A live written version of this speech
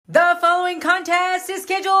wrestling contest is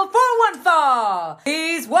scheduled for one fall.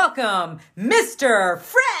 Please welcome Mr.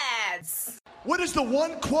 Freds. What is the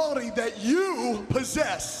one quality that you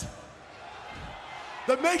possess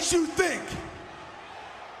that makes you think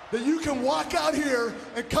that you can walk out here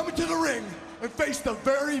and come into the ring and face the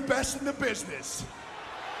very best in the business?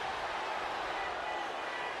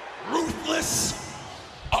 Ruthless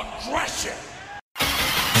aggression.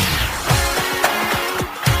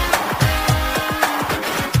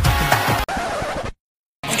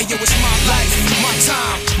 Hey, yo, it's my life, my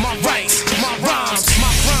time, my rights, my rhymes,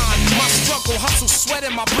 my grind, my struggle, hustle, sweat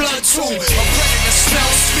in my blood too. A predator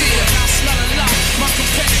smells fear, I smell a lot. My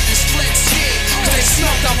competitors fled scared, cause they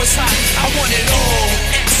smelled I was hot. I want it all,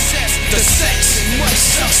 excess, the sex, and much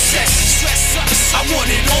success. Stress us, I want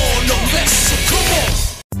it all, no less, so come on.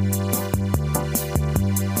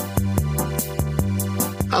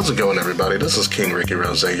 How's it going, everybody? This is King Ricky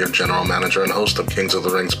Rose, your general manager and host of Kings of the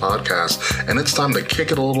Rings podcast, and it's time to kick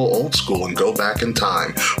it a little old school and go back in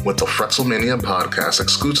time with the Fretzelmania podcast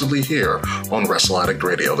exclusively here on Wrestle Addict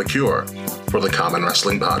Radio, The Cure, for the Common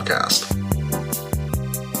Wrestling Podcast.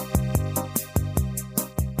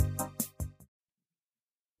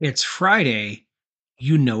 It's Friday.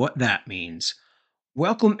 You know what that means.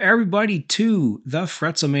 Welcome, everybody, to the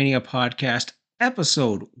Fretzelmania podcast,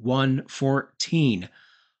 episode 114.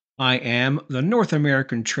 I am the North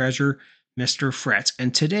American treasure, Mr. Fretz,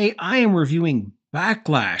 and today I am reviewing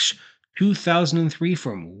Backlash 2003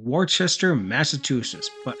 from Worcester,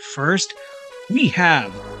 Massachusetts. But first, we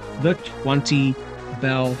have the 20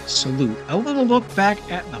 Bell Salute, a little look back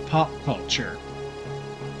at the pop culture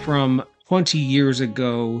from 20 years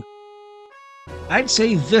ago. I'd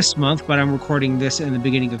say this month, but I'm recording this in the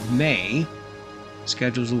beginning of May.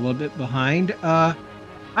 Schedule's a little bit behind.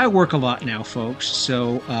 I work a lot now, folks,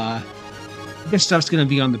 so this stuff's going to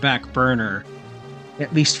be on the back burner,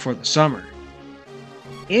 at least for the summer.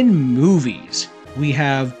 In movies, we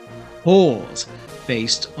have Holes,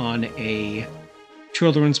 based on a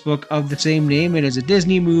children's book of the same name. It is a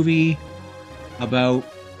Disney movie about,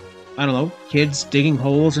 kids digging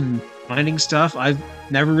holes and finding stuff. I've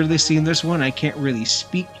never really seen this one. I can't really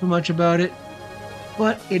speak too much about it,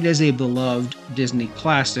 but it is a beloved Disney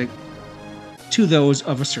classic to those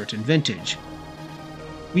of a certain vintage.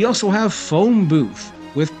 We also have Phone Booth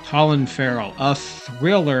with Colin Farrell, a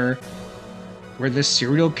thriller where the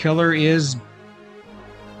serial killer is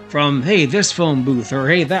from, hey, this phone booth, or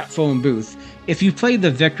hey, that phone booth. If you played the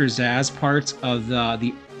Victor Zsasz parts of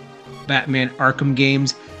the Batman Arkham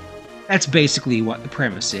games, that's basically what the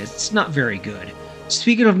premise is. It's not very good.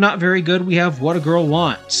 Speaking of not very good, we have What a Girl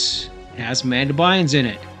Wants. It has Amanda Bynes in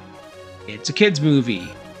it. It's a kids movie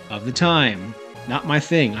of the time. Not my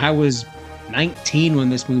thing. I was 19 when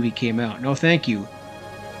this movie came out. No, thank you.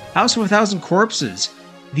 House of a Thousand Corpses,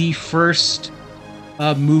 the first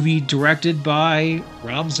movie directed by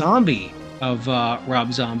Rob Zombie of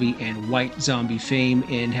Rob Zombie and White Zombie fame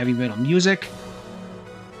in heavy metal music.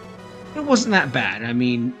 It wasn't that bad. I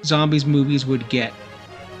mean, Zombie's movies would get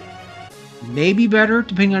maybe better,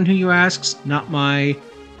 depending on who you ask. Not my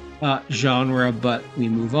genre, but we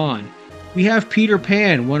move on. We have Peter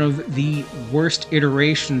Pan, one of the worst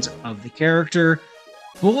iterations of the character,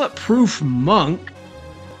 Bulletproof Monk,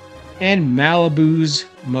 and Malibu's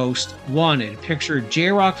Most Wanted. Picture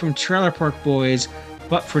J-Rock from Trailer Park Boys,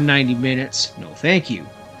 but for 90 minutes, no thank you.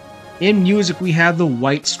 In music, we have the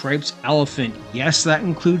White Stripes Elephant. Yes, that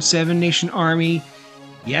includes Seven Nation Army.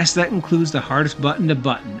 Yes, that includes the Hardest Button to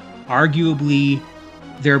Button, arguably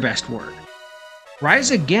their best work.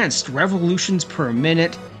 Rise Against, Revolutions Per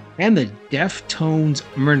Minute, and the Deftones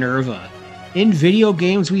Minerva. In video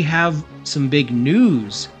games, we have some big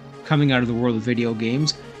news coming out of the world of video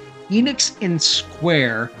games. Enix and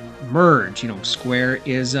Square merge. Square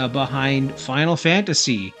is behind Final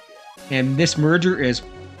Fantasy, and this merger is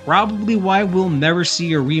probably why we'll never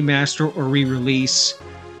see a remaster or re-release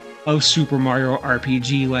of Super Mario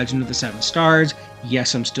RPG Legend of the Seven Stars.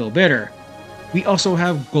 Yes, I'm still bitter. We also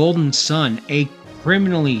have Golden Sun, a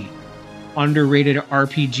criminally underrated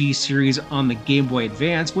RPG series on the Game Boy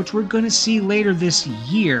Advance, which we're going to see later this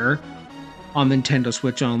year on Nintendo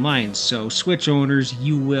Switch Online. So Switch owners,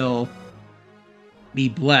 you will be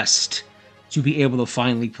blessed to be able to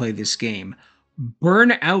finally play this game.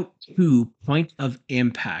 Burnout 2 Point of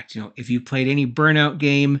Impact. If you played any Burnout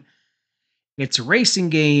game, it's a racing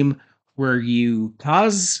game where you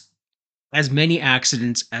cause as many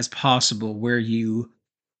accidents as possible, where you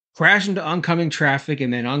crash into oncoming traffic,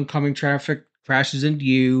 and then oncoming traffic crashes into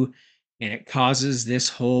you, and it causes this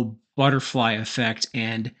whole butterfly effect.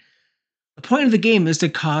 And the point of the game is to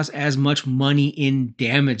cause as much money in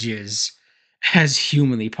damages as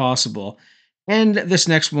humanly possible. And this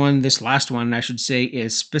last one, I should say,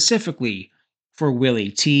 is specifically for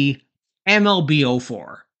Willie T, MLB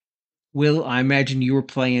 04. Will, I imagine you were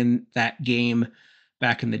playing that game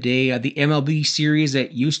back in the day. The MLB series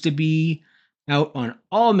that used to be out on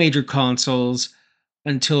all major consoles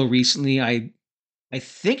until recently. I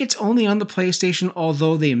think it's only on the PlayStation,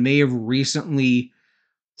 although they may have recently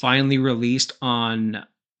finally released on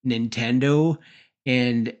Nintendo.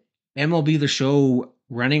 And MLB The Show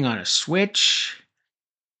running on a Switch.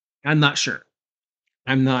 I'm not sure.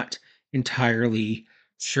 I'm not entirely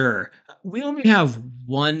sure. We only have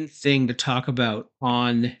one thing to talk about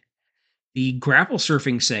on the grapple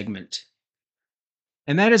surfing segment,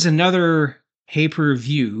 and that is another pay per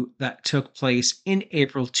view that took place in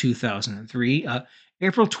April 2003,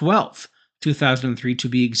 April 12th, 2003 to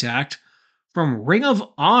be exact. From Ring of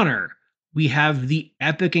Honor, we have the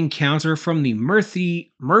epic encounter from the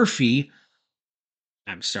Murphy.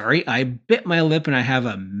 I'm sorry, I bit my lip and I have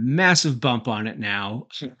a massive bump on it now.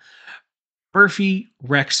 Murphy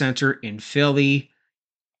Rec Center in Philly.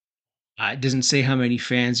 It doesn't say how many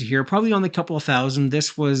fans are here, probably only a couple of thousand.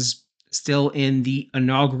 This was still in the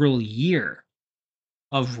inaugural year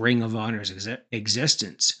of Ring of Honor's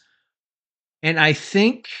existence. And I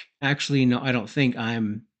think, actually, no, I don't think,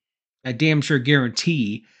 I'm a damn sure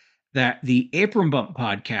guarantee that the Apron Bump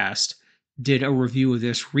podcast did a review of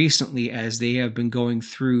this recently as they have been going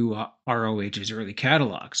through ROH's early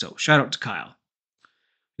catalog. So shout out to Kyle.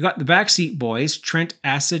 We got the Backseat Boys, Trent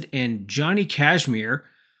Acid and Johnny Cashmere,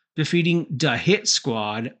 defeating Da Hit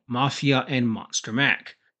Squad, Mafia, and Monster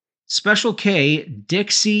Mac. Special K,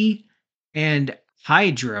 Dixie, and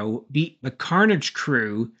Hydro beat the Carnage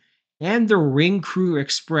Crew and the Ring Crew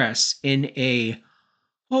Express in a,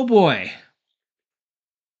 oh boy,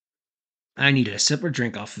 I need a sip or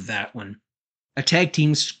drink off of that one, a tag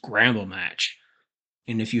team scramble match.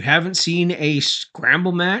 And if you haven't seen a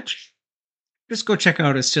scramble match, just go check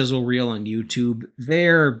out a sizzle reel on YouTube.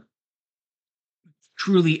 They're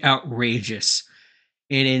truly outrageous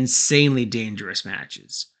and insanely dangerous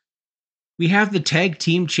matches. We have the tag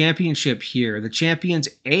team championship here. The champions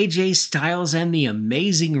AJ Styles and the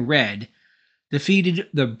Amazing Red defeated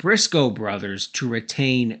the Briscoe brothers to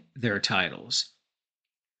retain their titles.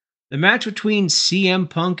 The match between CM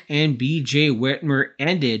Punk and BJ Whitmer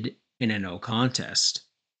ended in a no contest.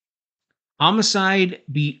 Homicide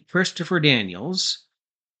beat Christopher Daniels.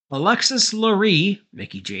 Alexis Lurie,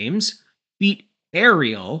 Mickey James, beat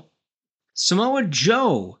Ariel. Samoa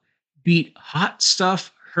Joe beat Hot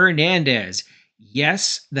Stuff Hernandez.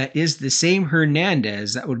 Yes, that is the same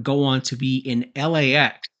Hernandez that would go on to be in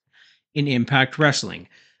LAX in Impact Wrestling.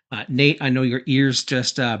 Nate, I know your ears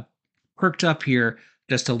just perked up here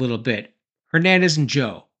just a little bit. Hernandez and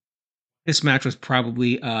Joe. This match was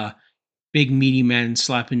probably a big meaty men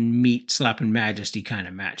slapping meat, slapping majesty kind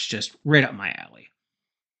of match, just right up my alley.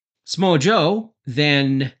 Samoa Joe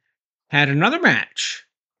then had another match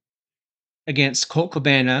against Colt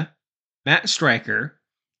Cabana, Matt Striker,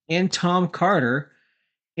 and Tom Carter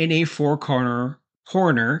in a four-corner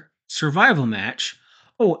survival match.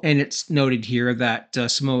 Oh, and it's noted here that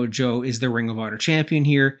Samoa Joe is the Ring of Honor champion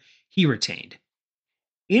here. He retained.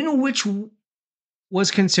 In which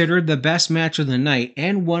was considered the best match of the night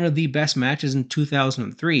and one of the best matches in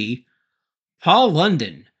 2003, Paul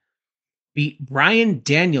London beat Bryan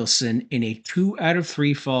Danielson in a 2 out of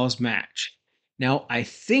 3 falls match. Now, I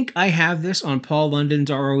think I have this on Paul London's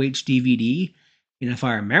ROH DVD, and if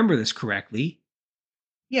I remember this correctly,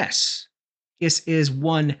 yes, this is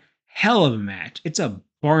one hell of a match. It's a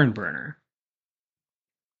barn burner.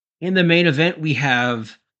 In the main event, we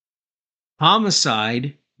have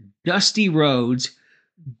Homicide, Dusty Rhodes,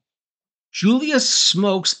 Julius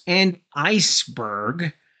Smokes, and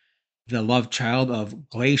Iceberg, the love child of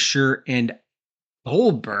Glacier and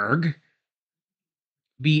Goldberg,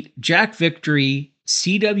 beat Jack Victory,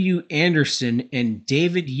 C.W. Anderson, and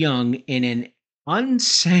David Young in an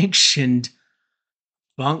unsanctioned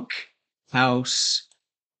bunkhouse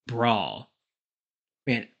brawl.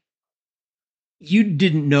 Man, you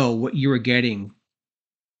didn't know what you were getting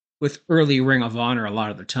with early Ring of Honor a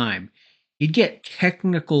lot of the time. You'd get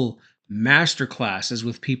technical masterclasses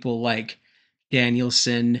with people like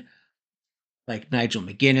Danielson, like Nigel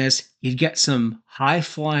McGuinness. You'd get some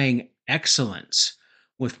high-flying excellence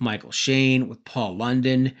with Michael Shane, with Paul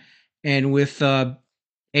London, and with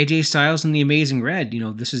AJ Styles and the Amazing Red. You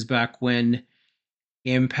know, this is back when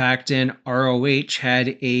Impact and ROH had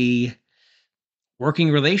a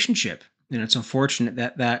working relationship, and it's unfortunate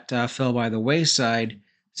that that fell by the wayside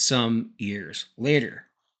some years later.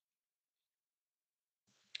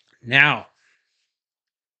 Now,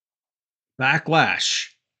 Backlash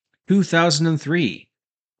 2003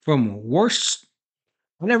 from Worcester.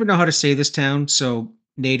 I never know how to say this town, so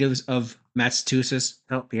natives of Massachusetts,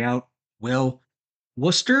 help me out.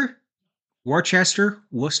 Worcester? Worcester?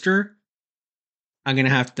 I'm going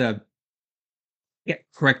to have to get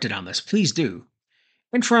corrected on this. Please do.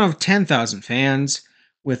 In front of 10,000 fans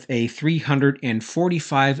with a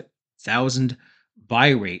 345,000 buy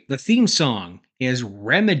rate. The theme song is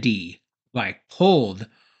Remedy by Cold,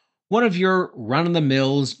 one of your run of the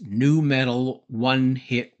mills new metal one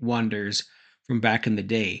hit wonders from back in the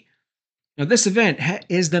day. Now, this event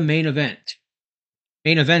is the main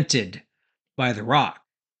evented by The Rock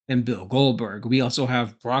and Bill Goldberg. We also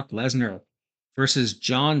have Brock Lesnar versus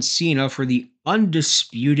John Cena for the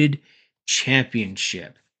undisputed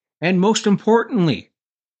championship. And most importantly,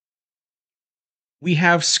 we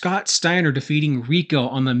have Scott Steiner defeating Rico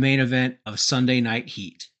on the main event of Sunday Night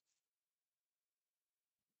Heat.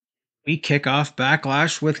 We kick off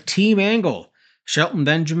Backlash with Team Angle, Shelton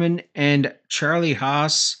Benjamin and Charlie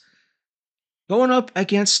Haas going up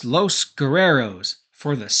against Los Guerreros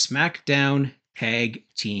for the SmackDown Tag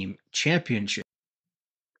Team Championship.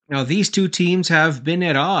 Now, these two teams have been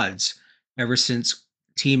at odds ever since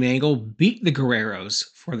Team Angle beat the Guerreros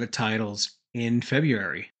for the titles in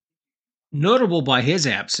February. Notable by his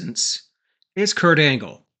absence is Kurt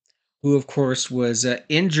Angle, who, of course, was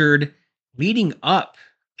injured leading up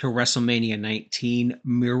to WrestleMania 19,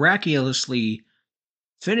 miraculously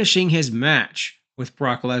finishing his match with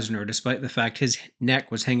Brock Lesnar, despite the fact his neck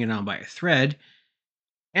was hanging on by a thread,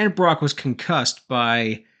 and Brock was concussed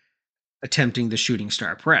by attempting the shooting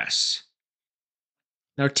star press.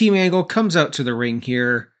 Now, Team Angle comes out to the ring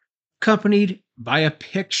here, accompanied by a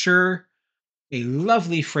picture, a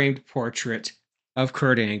lovely framed portrait of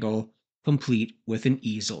Kurt Angle, complete with an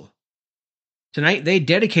easel. Tonight, they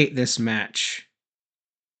dedicate this match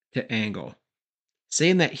to Angle,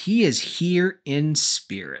 saying that he is here in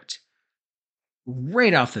spirit.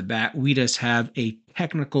 Right off the bat, we just have a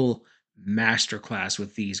technical masterclass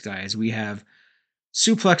with these guys. We have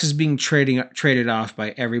suplexes being traded off by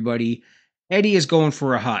everybody. Eddie is going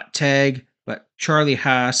for a hot tag, but Charlie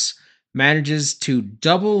Haas manages to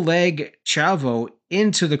double leg Chavo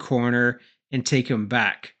into the corner and take him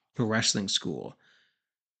back to wrestling school.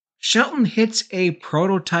 Shelton hits a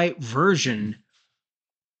prototype version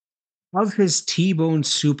of his T-bone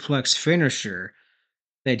suplex finisher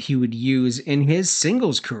that he would use in his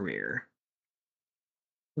singles career.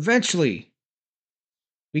 Eventually,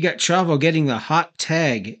 we got Chavo getting the hot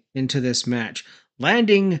tag into this match,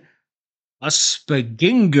 landing a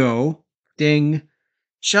spagingo ding.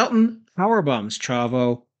 Shelton powerbombs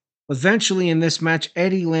Chavo. Eventually, in this match,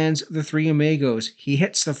 Eddie lands the Three Amigos. He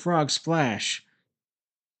hits the frog splash.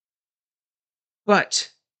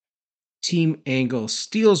 But Team Angle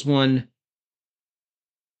steals one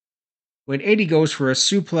when Eddie goes for a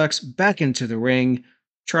suplex back into the ring.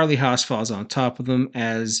 Charlie Haas falls on top of them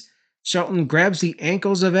as Shelton grabs the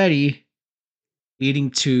ankles of Eddie,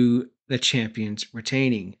 leading to the champions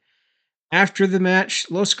retaining. After the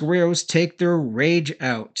match, Los Guerreros take their rage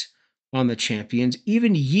out on the champions,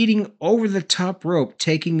 even yeeting over the top rope,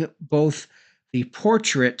 taking both the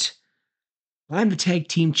portrait and the tag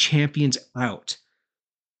team champions out.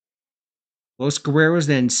 Los Guerreros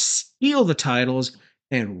then steal the titles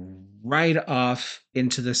and ride off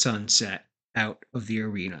into the sunset out of the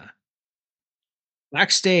arena.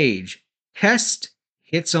 Backstage, Hest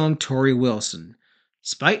hits on Tori Wilson,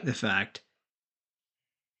 despite the fact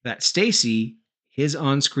that Stacy, his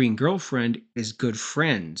on-screen girlfriend, is good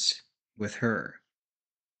friends with her.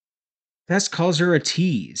 Hest calls her a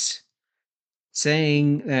tease,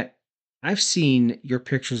 saying that I've seen your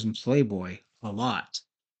pictures in Playboy a lot,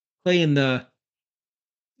 playing the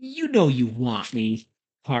 "you know you want me"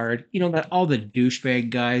 card. You know that all the douchebag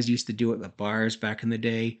guys used to do at the bars back in the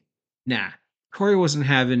day? Nah, Corey wasn't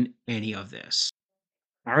having any of this.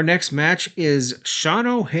 Our next match is Sean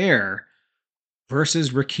O'Haire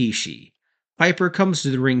versus Rikishi. Piper comes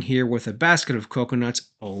to the ring here with a basket of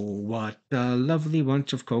coconuts. Oh, what a lovely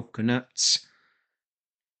bunch of coconuts.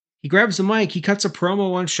 He grabs the mic, he cuts a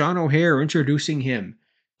promo on Sean O'Haire, introducing him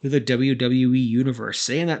to the WWE Universe,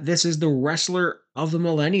 saying that this is the wrestler of the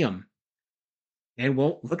millennium. And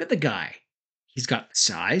well, look at the guy. He's got the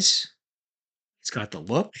size, he's got the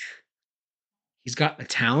look, he's got the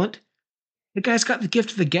talent. The guy's got the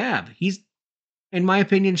gift of the gab. He's, in my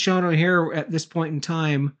opinion, Sean O'Haire at this point in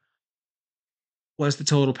time was the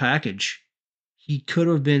total package. He could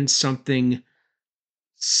have been something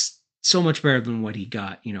so much better than what he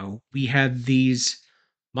got. You know, we had these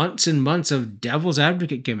months and months of devil's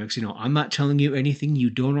advocate gimmicks. You know, I'm not telling you anything you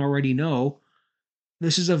don't already know.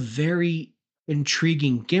 this is a very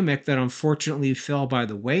intriguing gimmick that unfortunately fell by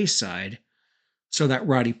the wayside so that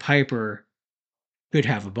Roddy Piper could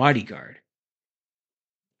have a bodyguard.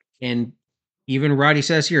 And even Roddy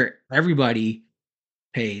says here, everybody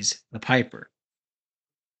pays the Piper.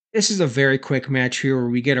 This is a very quick match here where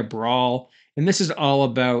we get a brawl, and this is all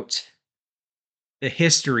about the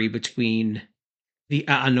history between the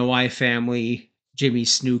Anoa'i family, Jimmy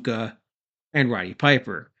Snuka, and Roddy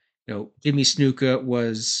Piper. Jimmy Snuka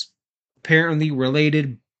was apparently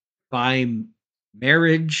related by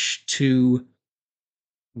marriage to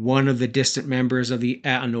one of the distant members of the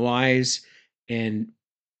Anoa'is, and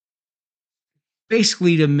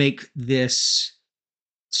basically to make this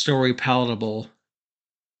story palatable,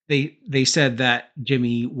 they said that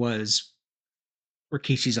Jimmy was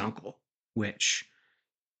Rikishi's uncle, which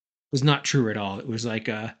was not true at all. It was like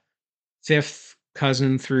a fifth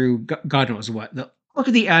cousin through God knows what. Look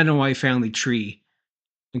at the Anoa'i family tree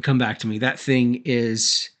and come back to me. That thing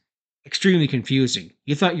is extremely confusing.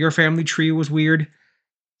 You thought your family tree was weird?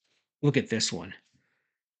 Look at this one.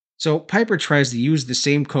 So Piper tries to use the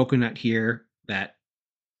same coconut here that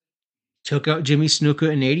took out Jimmy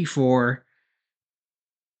Snuka in '84,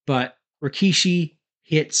 but Rikishi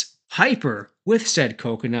hits Piper with said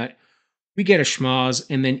coconut. We get a schmoz,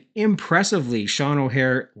 and then impressively, Sean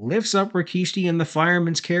O'Haire lifts up Rikishi in the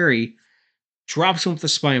fireman's carry, drops him with the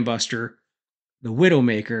spinebuster, the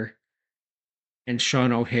Widowmaker, and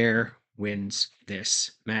Sean O'Haire wins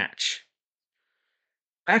this match.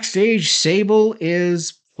 Backstage, Sable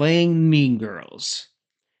is playing Mean Girls.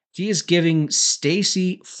 She is giving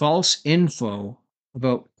Stacy false info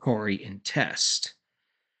about Corey and Test.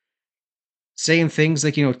 Saying things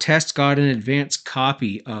like, Test got an advance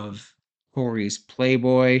copy of Corey's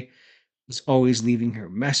Playboy, was always leaving her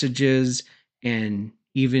messages, and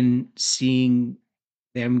even seeing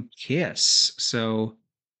them kiss. So,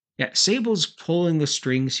 yeah, Sable's pulling the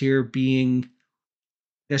strings here, being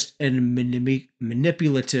just a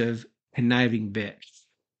manipulative, conniving bitch.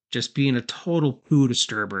 Just being a total poo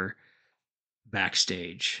disturber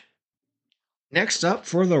backstage. Next up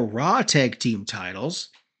for the Raw Tag Team titles,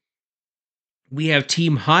 we have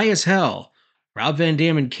Team High as Hell, Rob Van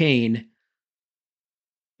Dam and Kane,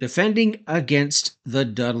 defending against the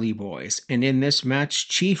Dudley Boys. And in this match,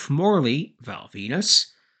 Chief Morley, Val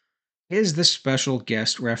Venus, is the special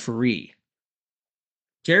guest referee.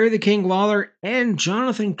 Jerry the King Lawler and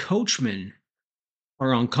Jonathan Coachman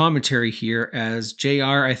are on commentary here, as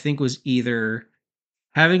JR, I think, was either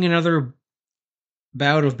having another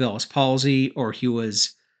bout of Bell's palsy, or he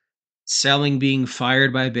was selling being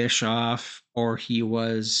fired by Bischoff, or I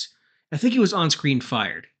think he was on screen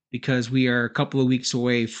fired, because we are a couple of weeks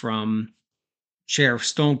away from Sheriff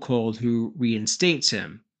Stone Cold, who reinstates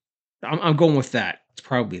him. I'm going with that. It's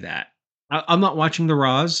probably that. I'm not watching the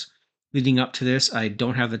Raws leading up to this. I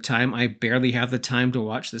don't have the time. I barely have the time to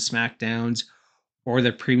watch the SmackDowns or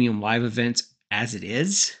the premium live events as it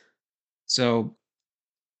is. So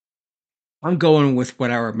I'm going with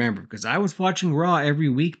what I remember, because I was watching Raw every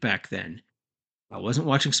week back then. I wasn't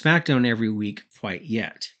watching SmackDown every week quite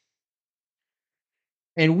yet.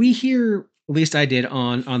 And we hear, at least I did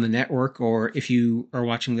on the network, or if you are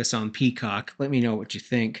watching this on Peacock, let me know what you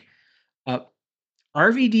think.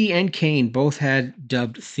 RVD and Kane both had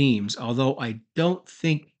dubbed themes, although I don't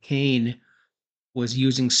think Kane was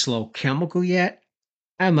using Slow Chemical yet.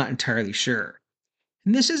 I'm not entirely sure.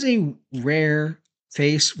 And this is a rare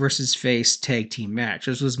face versus face tag team match.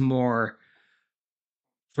 This was more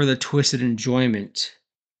for the twisted enjoyment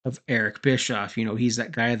of Eric Bischoff. He's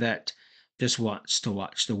that guy that just wants to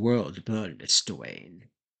watch the world burn to Dwayne.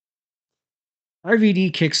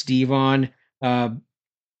 RVD kicks Devon.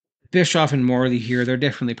 Bischoff and Morley here, they're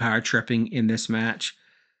definitely power tripping in this match.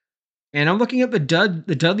 And I'm looking at the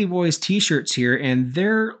Dudley Boys t-shirts here, and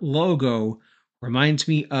their logo reminds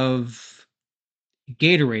me of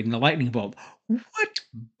Gatorade and the lightning bolt. What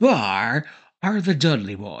bar are the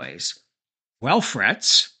Dudley Boys? Well,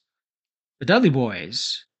 Frets, the Dudley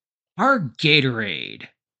Boys are Gatorade.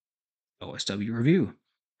 OSW review.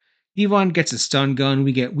 Devon gets a stun gun.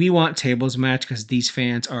 We want tables match because these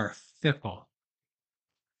fans are fickle.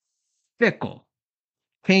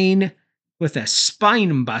 Kane with a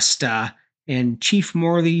spine buster, and Chief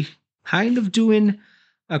Morley kind of doing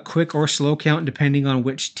a quick or slow count depending on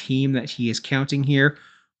which team that he is counting here.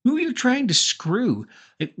 Who are you trying to screw?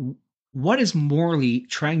 What is Morley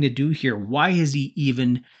trying to do here? Why is he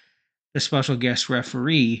even the special guest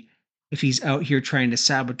referee if he's out here trying to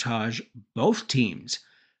sabotage both teams?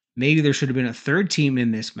 Maybe there should have been a third team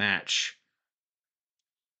in this match.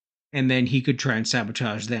 and then he could try and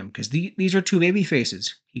sabotage them, because these are two baby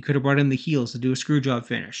faces. He could have brought in the heels to do a screw job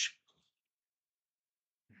finish.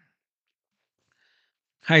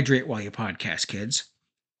 Hydrate while you podcast, kids.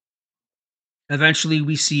 Eventually,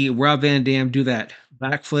 we see Rob Van Dam do that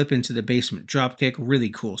backflip into the basement dropkick. Really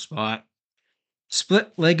cool spot.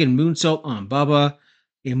 Split leg and moonsault on Bubba.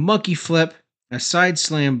 A monkey flip. A side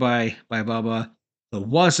slam by Bubba. The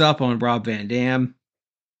was up on Rob Van Dam.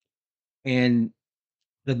 And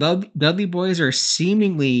the Dudley Boys are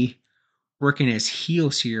seemingly working as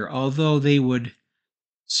heels here, although they would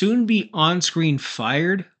soon be on-screen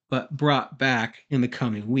fired, but brought back in the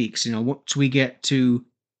coming weeks. Once we get to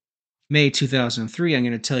May 2003, I'm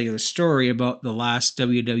going to tell you the story about the last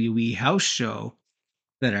WWE house show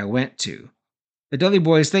that I went to. The Dudley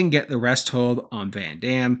Boys then get the rest hold on Van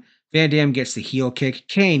Dam. Van Dam gets the heel kick.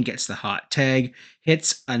 Kane gets the hot tag.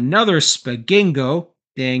 Hits another spagingo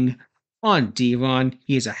ding on Devon.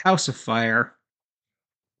 He is a house of fire.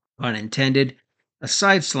 Unintended. A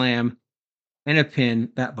side slam and a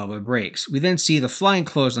pin that Bubba breaks. We then see the flying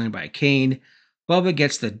clothesline by Kane. Bubba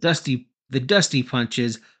gets the dusty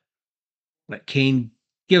punches, but Kane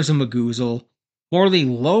gives him a goozle. Morley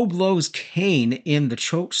low blows Kane in the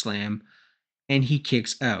choke slam, and he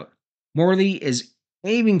kicks out. Morley is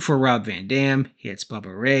aiming for Rob Van Dam, hits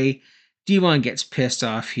Bubba Ray. Devon gets pissed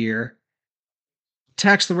off here,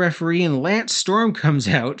 attacks the referee, and Lance Storm comes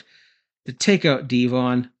out to take out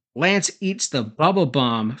Devon. Lance eats the Bubba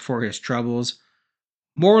Bomb for his troubles.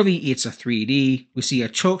 Morley eats a 3D. We see a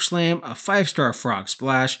choke slam, a 5-star frog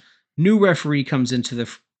splash. New referee comes into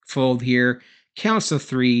the fold here, counts the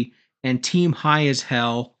 3, and Team High as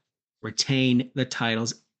Hell retain the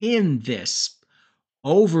titles in this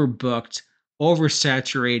overbooked,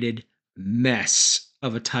 oversaturated mess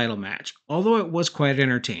of a title match, although it was quite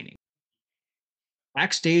entertaining.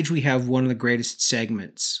 Backstage, we have one of the greatest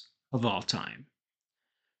segments of all time.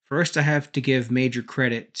 First, I have to give major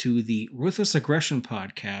credit to the Ruthless Aggression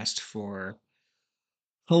podcast for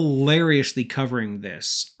hilariously covering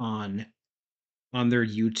this on their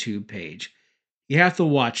YouTube page. You have to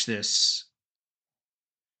watch this.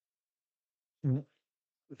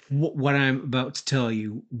 What I'm about to tell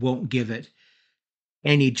you won't give it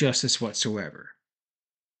any justice whatsoever.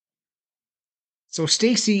 So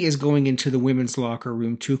Stacy is going into the women's locker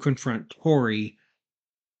room to confront Tori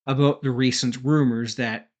about the recent rumors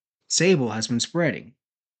that Sable has been spreading.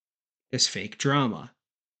 This fake drama.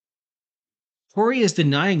 Tori is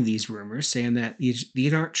denying these rumors, saying that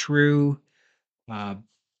these aren't true.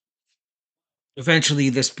 Eventually,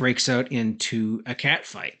 this breaks out into a cat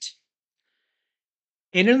fight.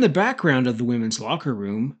 And in the background of the women's locker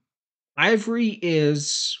room, Ivory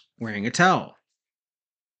is wearing a towel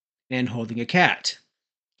and holding a cat.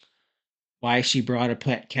 Why she brought a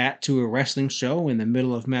pet cat to a wrestling show in the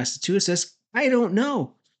middle of Massachusetts, I don't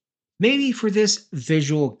know. Maybe for this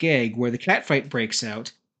visual gag where the cat fight breaks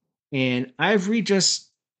out and Ivory just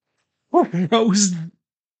throws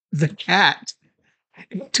the cat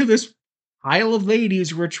to this pile of ladies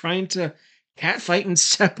who are trying to catfight and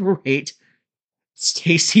separate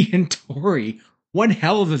Stacy and Tori. One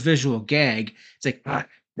hell of a visual gag. It's like,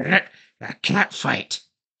 that cat fight.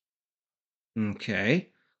 Okay.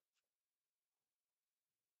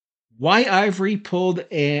 Why Ivory pulled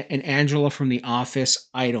an Angela from The Office,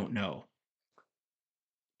 I don't know.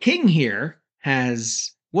 King here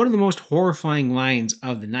has one of the most horrifying lines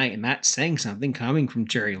of the night, and that's saying something coming from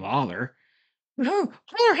Jerry Lawler. Oh,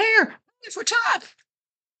 hold her hair! For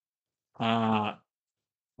top!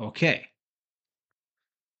 Okay.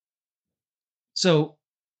 So,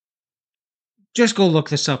 just go look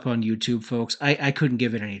this up on YouTube, folks. I couldn't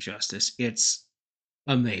give it any justice. It's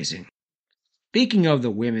amazing. Speaking of the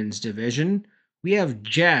women's division, we have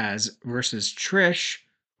Jazz versus Trish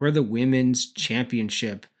for the women's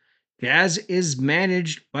championship. Jazz is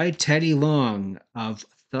managed by Teddy Long of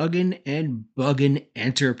Thuggin' and Buggin'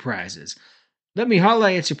 Enterprises. Let me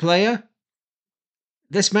holla at you, playa.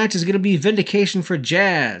 This match is going to be vindication for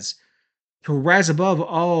Jazz to rise above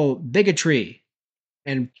all bigotry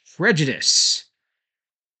and prejudice.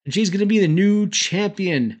 And she's going to be the new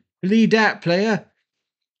champion. Believe that, playa.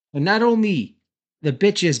 And not only the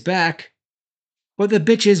bitch is back, but the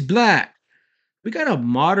bitch is black. We got a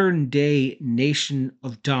modern day Nation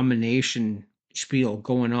of Domination spiel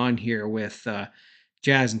going on here with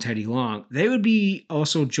Jazz and Teddy Long. They would be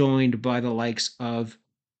also joined by the likes of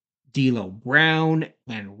D'Lo Brown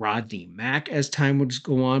and Rodney Mack as time would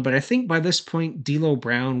go on. But I think by this point, D'Lo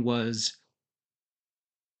Brown was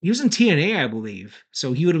in TNA, I believe.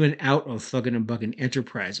 So he would have been out of Thuggin' and Buggin'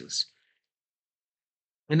 Enterprises.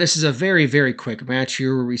 And this is a very, very quick match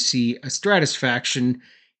here where we see a Stratus faction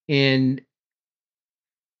And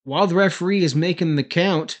while the referee is making the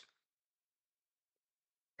count,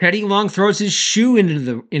 Teddy Long throws his shoe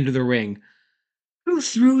into the ring. Who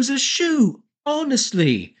throws a shoe?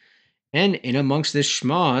 Honestly. And in amongst this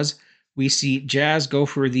schmoz, we see Jazz go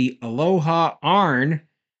for the Aloha Arn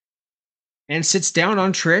and sits down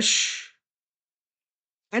on Trish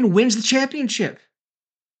and wins the championship.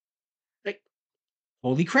 Like,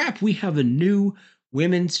 holy crap, we have a new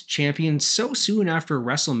women's champion so soon after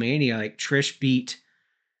WrestleMania. Like, Trish beat,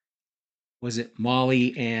 was it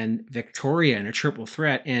Molly and Victoria in a triple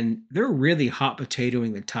threat, and they're really hot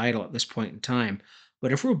potatoing the title at this point in time.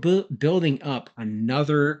 But if we're building up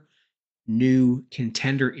another new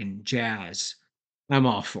contender in Jazz, I'm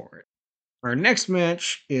all for it. Our next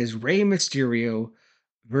match is Rey Mysterio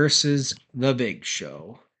versus The Big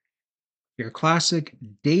Show. Your classic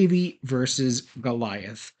Davey versus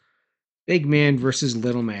Goliath, big man versus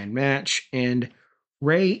little man match, and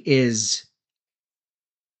Rey is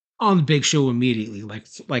on the Big Show immediately,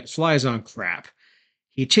 like flies on crap.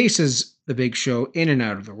 He chases the Big Show in and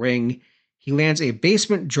out of the ring. He lands a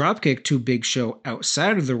basement dropkick to Big Show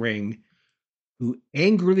outside of the ring, who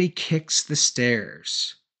angrily kicks the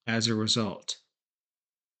stairs as a result.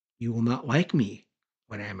 You will not like me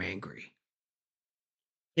when I'm angry.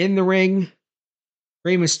 In the ring,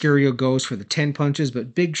 Rey Mysterio goes for the 10 punches,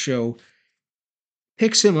 but Big Show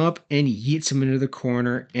picks him up and yeets him into the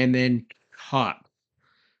corner and then caught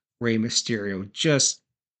Rey Mysterio just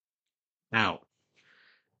out.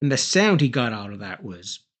 And the sound he got out of that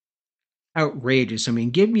was outrageous. I mean,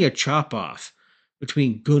 give me a chop off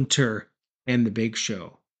between Gunter and the Big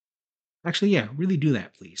Show. Actually, yeah, really do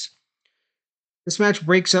that, please. This match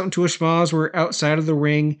breaks out into a schmoz where outside of the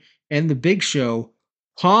ring, and the Big Show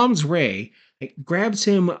palms Rey, grabs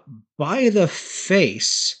him by the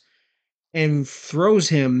face, and throws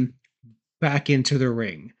him back into the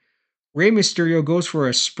ring. Rey Mysterio goes for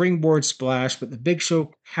a springboard splash, but the Big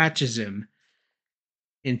Show catches him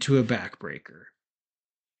into a backbreaker.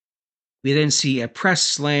 We then see a press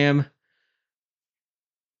slam,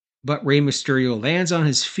 but Rey Mysterio lands on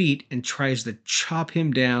his feet and tries to chop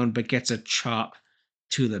him down, but gets a chop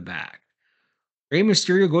to the back. Rey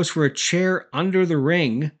Mysterio goes for a chair under the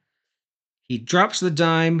ring. He drops the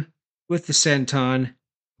dime with the senton,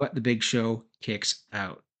 but the Big Show kicks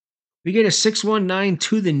out. We get a 619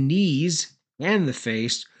 to the knees and the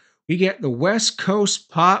face. We get the West Coast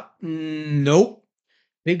pop. Nope.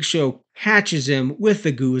 Big Show catches him with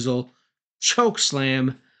the goozle, choke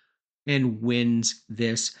slam, and wins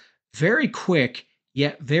this very quick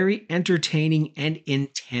yet very entertaining and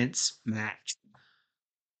intense match.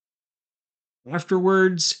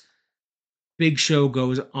 Afterwards, Big Show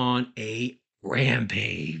goes on a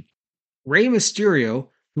rampage. Rey Mysterio,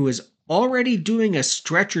 who is already doing a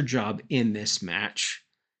stretcher job in this match,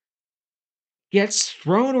 gets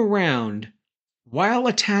thrown around while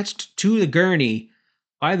attached to the gurney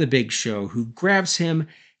by the Big Show, who grabs him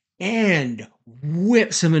and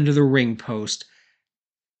whips him into the ring post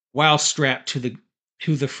while strapped to the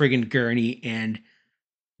friggin' gurney. And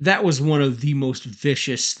that was one of the most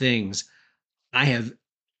vicious things I have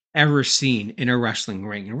ever seen in a wrestling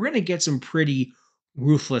ring. And we're going to get some pretty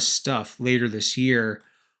ruthless stuff later this year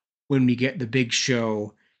when we get the Big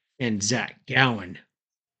Show and Zach Gowen.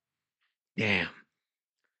 Damn.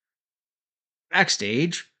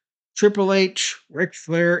 Backstage, Triple H, Ric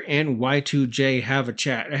Flair, and Y2J have a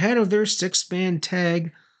chat ahead of their 6-man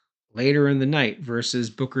tag later in the night versus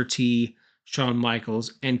Booker T, Shawn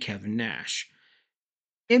Michaels, and Kevin Nash.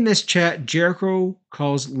 In this chat, Jericho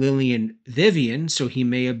calls Lillian Vivian, so he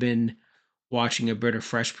may have been watching a bit of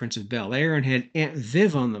Fresh Prince of Bel-Air and had Aunt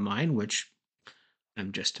Viv on the mind, which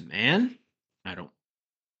I'm just a man. I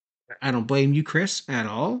don't blame you, Chris, at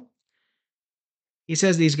all. He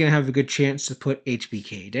says that he's going to have a good chance to put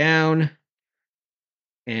HBK down.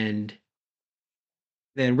 And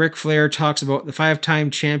then Ric Flair talks about the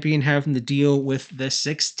 5-time champion having to deal with the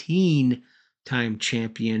 16-time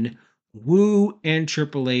champion. Woo, and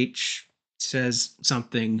Triple H says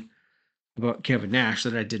something about Kevin Nash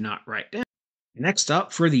that I did not write down. Next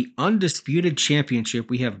up, for the Undisputed Championship,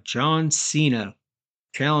 we have John Cena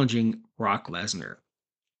challenging Brock Lesnar.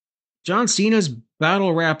 John Cena's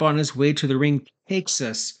battle rap on his way to the ring takes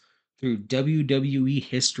us through WWE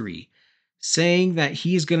history, saying that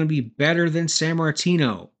he's going to be better than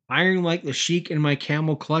Sammartino, iron like the Sheik in my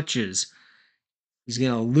camel clutches. He's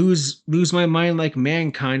going to lose my mind like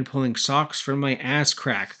Mankind, pulling socks from my ass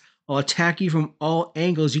crack. I'll attack you from all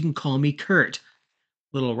angles. You can call me Kurt.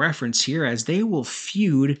 Little reference here, as they will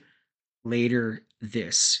feud later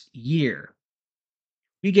this year.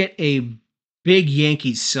 We get a big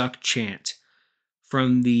Yankees suck chant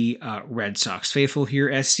from the Red Sox faithful here,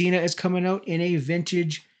 as Cena is coming out in a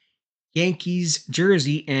vintage Yankees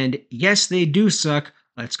jersey, and yes, they do suck.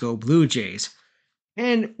 Let's go Blue Jays.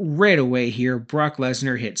 And right away here, Brock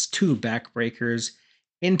Lesnar hits 2 backbreakers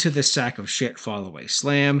into the sack of shit fallaway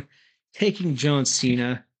slam, taking John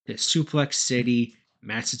Cena to Suplex City,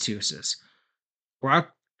 Massachusetts.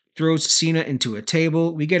 Brock throws Cena into a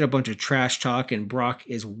table. We get a bunch of trash talk, and Brock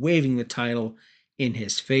is waving the title in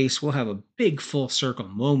his face. We'll have a big full circle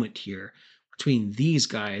moment here between these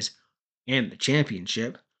guys and the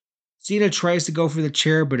championship. Cena tries to go for the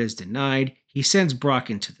chair but is denied. He sends Brock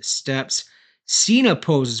into the steps. Cena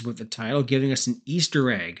poses with the title, giving us an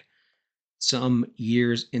Easter egg some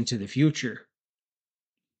years into the future.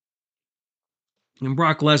 And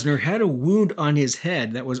Brock Lesnar had a wound on his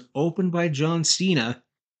head that was opened by John Cena,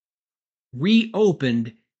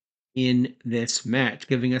 reopened in this match,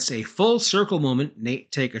 giving us a full circle moment.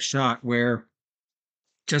 Nate, take a shot, where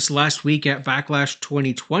just last week at Backlash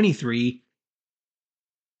 2023,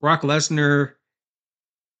 Brock Lesnar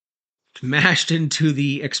smashed into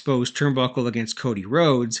the exposed turnbuckle against Cody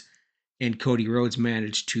Rhodes, and Cody Rhodes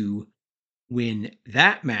managed to win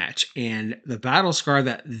that match. And the battle scar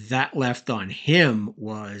that left on him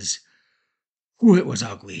was, it was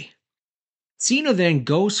ugly. Cena then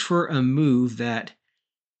goes for a move that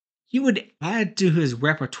he would add to his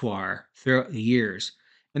repertoire throughout the years,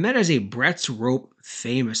 and that is a Brett's Rope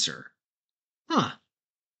Famouser.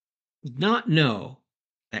 Did not know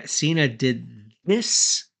that Cena did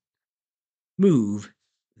this move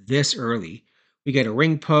this early. We get a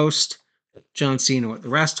ring post, John Cena with the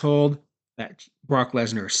rest hold, that Brock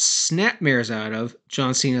Lesnar snapmares out of.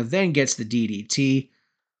 John Cena then gets the DDT,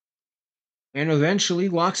 and eventually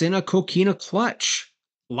locks in a Coquina clutch.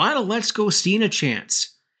 A lot of Let's Go Cena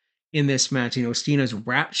chants in this match. Cena's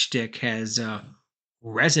rap shtick has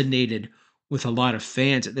resonated with a lot of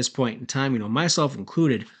fans at this point in time, myself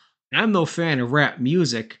included. I'm no fan of rap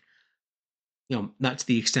music, not to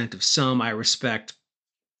the extent of some I respect.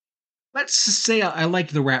 Let's just say I like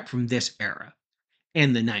the rap from this era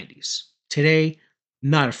and the 90s. Today,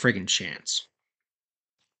 not a friggin' chance.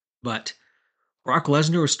 But Brock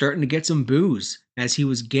Lesnar was starting to get some boos as he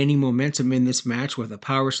was gaining momentum in this match with a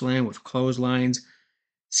power slam with clotheslines.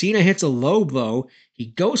 Cena hits a low blow. He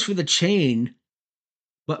goes for the chain,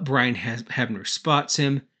 but Brian Hebner spots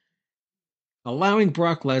him, allowing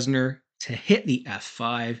Brock Lesnar to hit the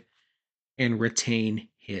F5 and retain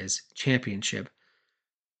his championship.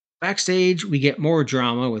 Backstage, we get more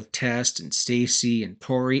drama with Test and Stacy and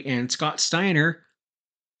Tori, and Scott Steiner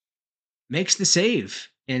makes the save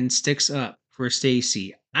and sticks up for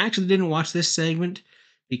Stacy. I actually didn't watch this segment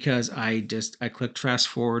because I clicked fast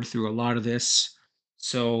forward through a lot of this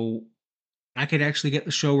so I could actually get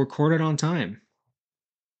the show recorded on time.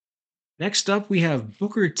 Next up, we have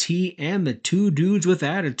Booker T and the 2 dudes with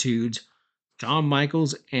attitudes, Shawn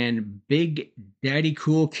Michaels and Big Daddy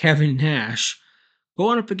Cool Kevin Nash,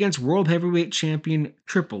 going up against World Heavyweight Champion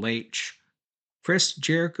Triple H, Chris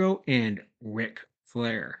Jericho, and Ric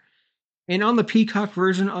Flair. And on the Peacock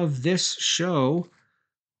version of this show,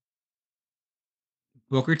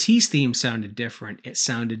 Booker T's theme sounded different. It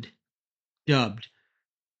sounded dubbed.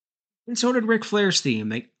 And so did Ric Flair's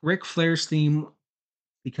theme. Ric Flair's theme,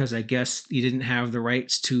 because I guess he didn't have the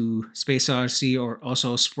rights to Space Odyssey or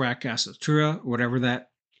also Sprack Asatura, or whatever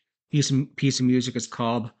that piece of music is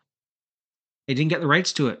called. They didn't get the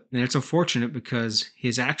rights to it. And it's unfortunate because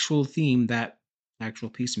his actual theme, that actual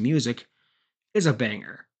piece of music, is a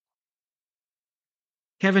banger.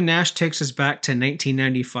 Kevin Nash takes us back to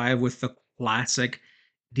 1995 with the classic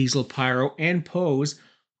Diesel Pyro and pose.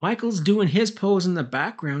 Michael's doing his pose in the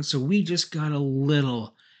background, so we just got a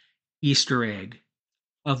little Easter egg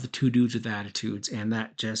of the 2 dudes with attitudes, and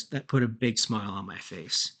that put a big smile on my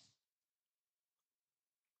face.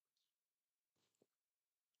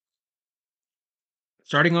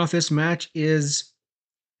 Starting off this match is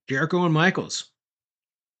Jericho and Michaels,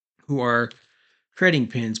 who are trading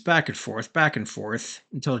pins back and forth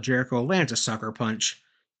until Jericho lands a sucker punch.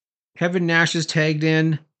 Kevin Nash is tagged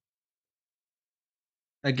in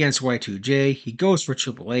against Y2J. He goes for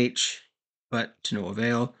Triple H, but to no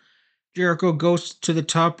avail. Jericho goes to the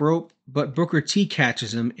top rope, but Booker T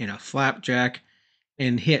catches him in a flapjack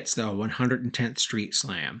and hits the 110th Street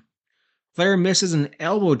Slam. Flair misses an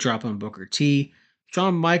elbow drop on Booker T.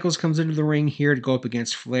 Shawn Michaels comes into the ring here to go up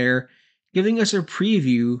against Flair, giving us a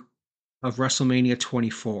preview of WrestleMania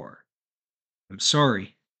 24. I'm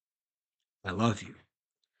sorry. I love you.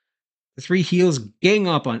 The 3 heels gang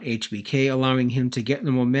up on HBK, allowing him to get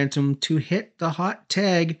the momentum to hit the hot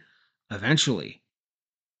tag eventually.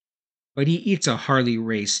 But he eats a Harley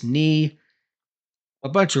Race knee, a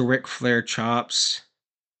bunch of Ric Flair chops.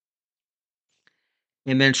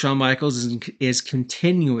 And then Shawn Michaels is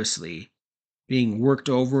continuously being worked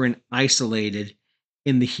over and isolated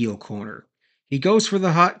in the heel corner. He goes for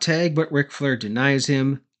the hot tag, but Ric Flair denies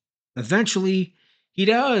him. Eventually, he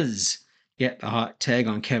does get the hot tag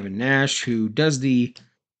on Kevin Nash, who does the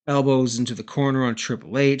elbows into the corner on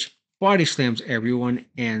Triple H, body slams everyone,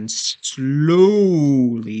 and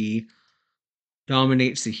slowly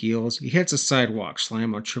dominates the heels. He hits a sidewalk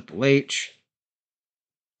slam on Triple H.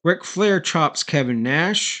 Ric Flair chops Kevin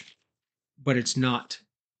Nash, but it's not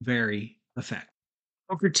very effective.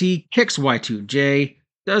 Booker T kicks Y2J,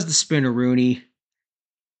 does the spinneroonie.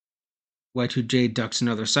 Y2J ducks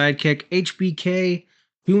another sidekick. HBK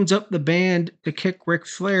tunes up the band to kick Ric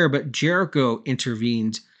Flair, but Jericho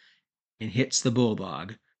intervenes and hits the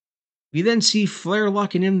bulldog. We then see Flair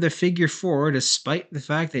locking in the figure four, despite the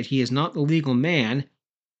fact that he is not the legal man.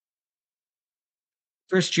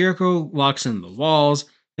 First, Jericho locks in the walls.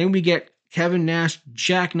 Then we get Kevin Nash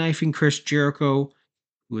jackknifing Chris Jericho,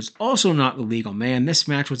 who is also not the legal man. This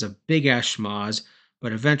match was a big-ass schmoz,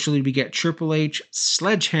 but eventually we get Triple H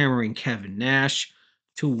sledgehammering Kevin Nash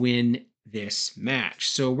to win this match.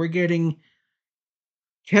 So we're getting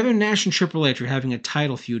Kevin Nash and Triple H are having a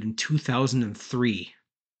title feud in 2003.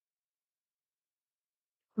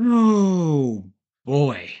 Oh,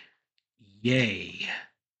 boy. Yay.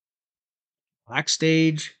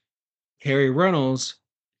 Backstage, Terry Runnels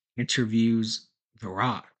interviews The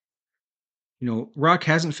Rock. Rock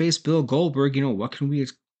hasn't faced Bill Goldberg. What can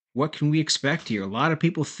we expect here? A lot of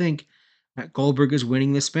people think that Goldberg is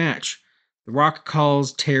winning this match. The Rock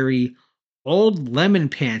calls Terry old lemon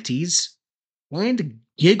panties and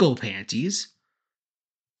giggle panties.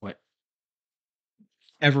 Whatever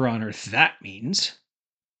on earth that means.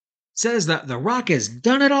 Says that The Rock has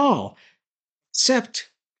done it all, except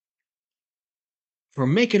for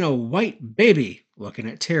making a white baby, looking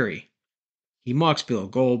at Terry. He mocks Bill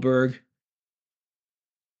Goldberg.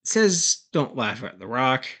 Says don't laugh at The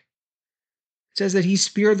Rock. Says that he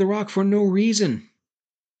speared The Rock for no reason.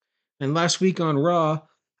 And last week on Raw,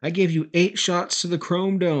 I gave you 8 shots to the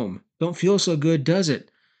Chrome Dome. Don't feel so good, does it?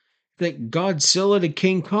 Like Godzilla to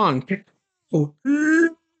King Kong. Oh.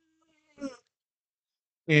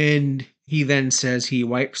 And he then says he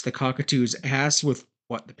wipes the cockatoo's ass with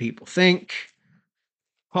what the people think.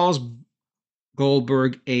 Calls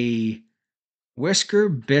Goldberg a whisker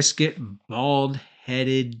biscuit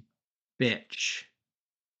bald-headed bitch.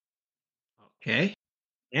 Okay.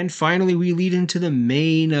 And finally, we lead into the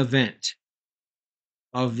main event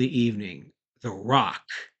of the evening. The Rock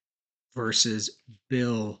versus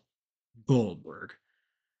Bill Goldberg.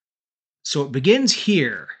 So it begins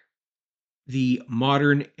here, the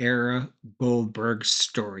modern era Goldberg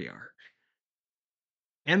story arc.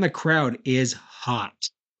 And the crowd is hot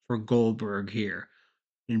for Goldberg here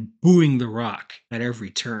and booing The Rock at every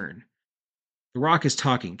turn. The Rock is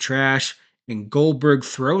talking trash and Goldberg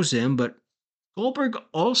throws him, but Goldberg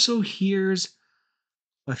also hears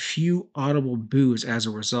a few audible boos as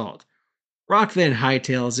a result. Rock then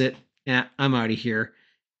hightails it. I'm out of here.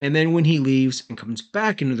 And then when he leaves and comes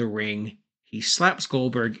back into the ring, he slaps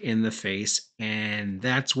Goldberg in the face, and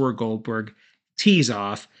that's where Goldberg tees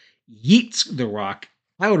off, yeets The Rock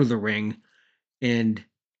out of the ring, and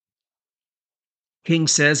King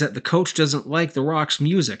says that the coach doesn't like The Rock's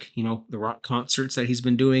music. The Rock concerts that he's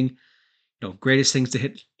been doing. The greatest thing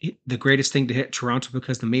to hit Toronto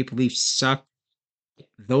because the Maple Leafs suck.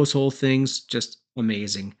 Those whole things, just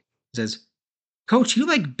amazing. He says, Coach, you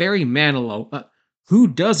like Barry Manilow. Who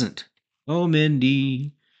doesn't? Oh,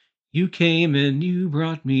 Mindy, you came and you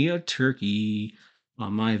brought me a turkey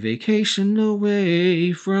on my vacation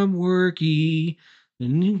away from worky.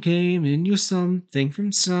 And you came and you something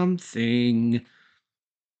from something.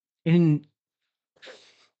 And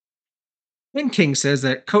King says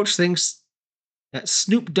that Coach thinks that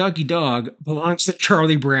Snoop Doggy Dogg belongs to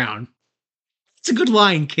Charlie Brown. It's a good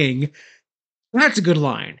line, King. That's a good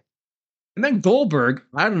line. And then Goldberg,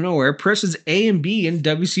 out of nowhere, presses A and B in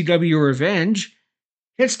WCW Revenge,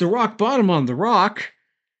 hits the rock bottom on The Rock,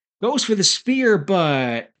 goes for the spear,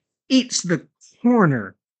 but eats the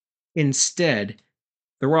corner instead.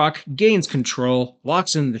 The Rock gains control,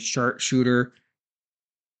 locks in the sharpshooter,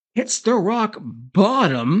 hits The Rock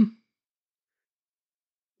bottom.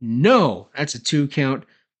 No, that's a 2 count.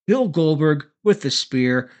 Bill Goldberg with the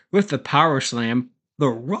spear, with the power slam. The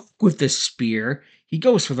Rock with the spear. He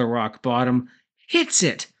goes for the rock bottom, hits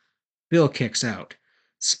it. Bill kicks out.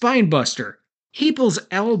 Spinebuster, People's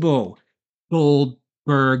elbow.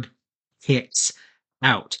 Goldberg kicks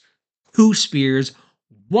out. 2 spears,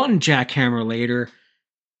 1 jackhammer later.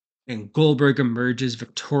 and Goldberg emerges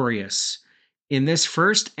victorious in this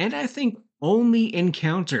first and I think only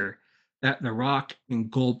encounter that The Rock and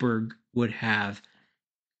Goldberg would have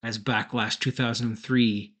as Backlash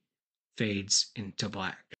 2003 fades into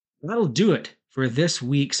black. That'll do it for this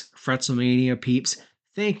week's Fretzelmania, peeps.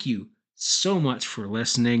 Thank you so much for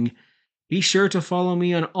listening. Be sure to follow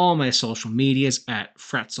me on all my social medias at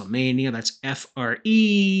Fretzelmania. That's FRETZLE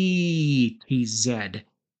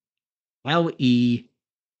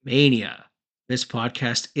Mania. This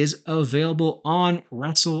podcast is available on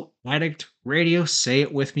Wrestle Addict Radio. Say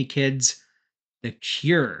it with me, kids. The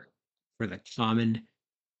cure for the common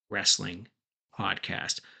wrestling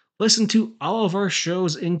podcast. Listen to all of our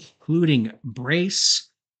shows, including Brace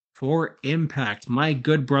for Impact. My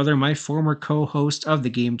good brother, my former co-host of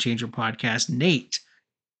the Game Changer podcast, Nate,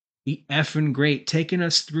 the effing great, taking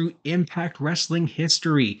us through Impact Wrestling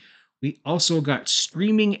history. We also got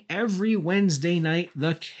streaming every Wednesday night,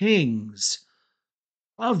 the Kings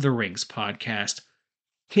of the Rings podcast,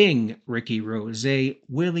 King Ricky Rose,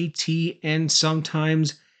 Willie T, and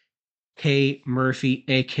sometimes K Murphy,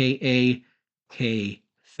 aka K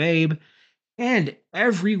Fabe. And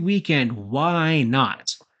every weekend, why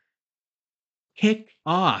not kick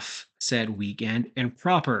off said weekend in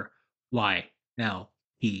proper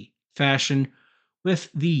YLP fashion with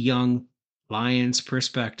the Young Lions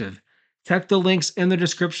perspective? Check the links in the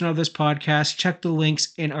description of this podcast. Check the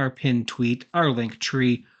links in our pinned tweet, our link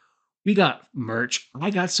tree. We got merch.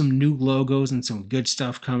 I got some new logos and some good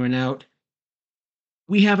stuff coming out.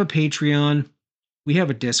 We have a Patreon. We have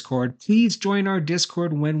a Discord. Please join our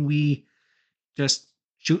Discord when we just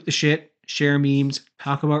shoot the shit, share memes,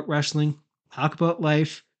 talk about wrestling, talk about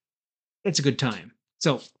life. It's a good time.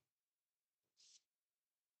 So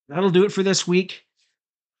that'll do it for this week.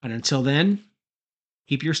 And until then,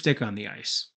 keep your stick on the ice.